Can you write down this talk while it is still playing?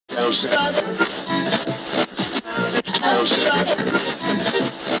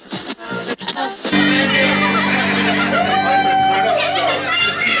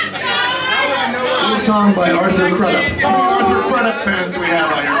Song by Arthur Crudup. How many Arthur Crudup fans do we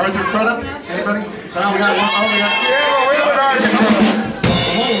have out here? Arthur Crudup? Anybody? No, we got one. Oh, we got. Yeah, we love Arthur Crudup. The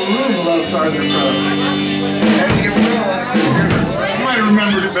whole room loves Arthur Crudup. You might have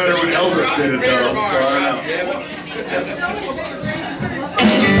remembered it better when Elvis did it, though. So I don't know.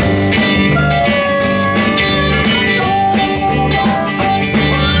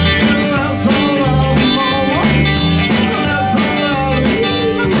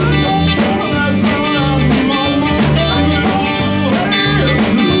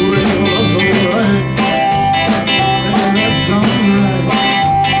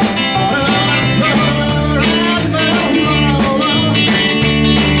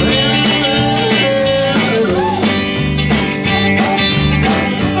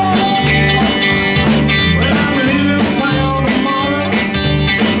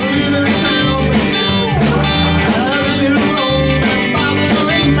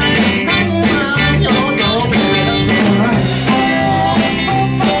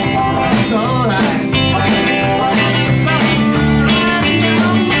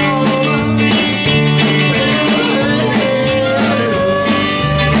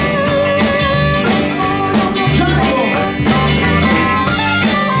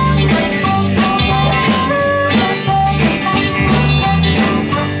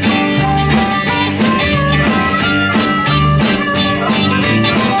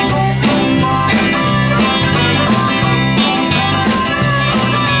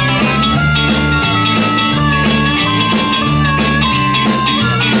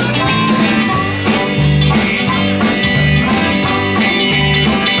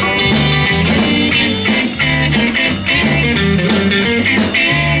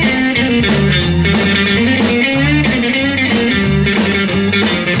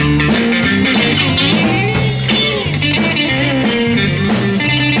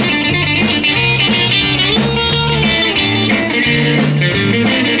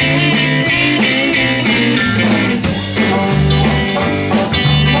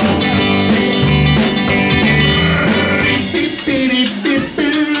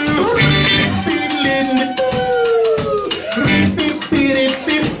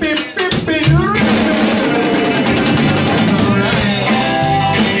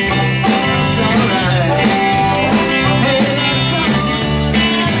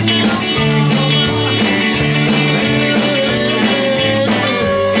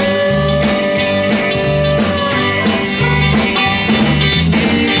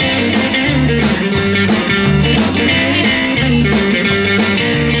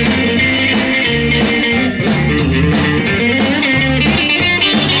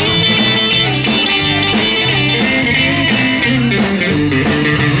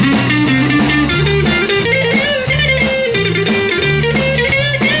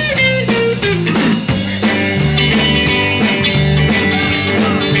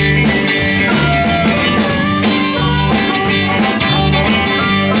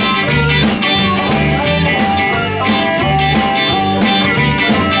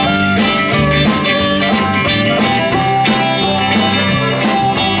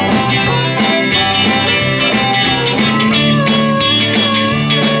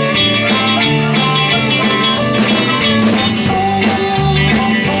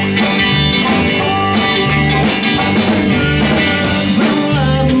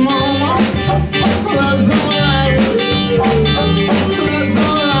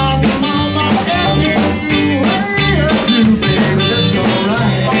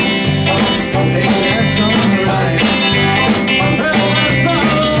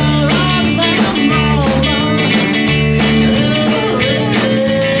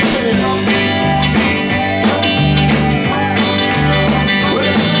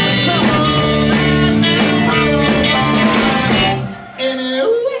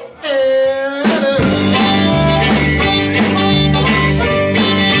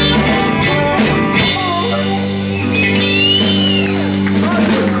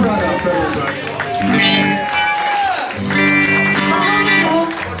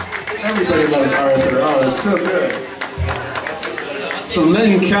 So good. So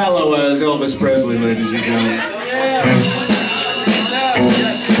LenCat as Elvis Presley, ladies and gentlemen.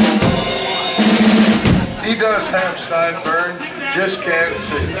 He does have sideburns, just can't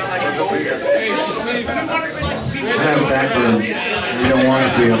see. I have back burns. You don't want to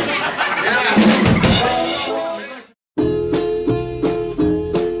see them.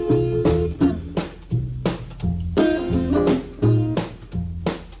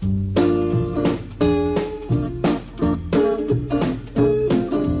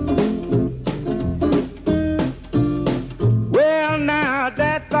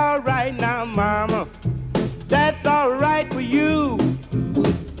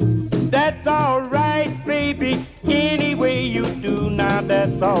 you do, now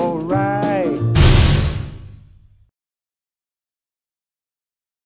that's alright.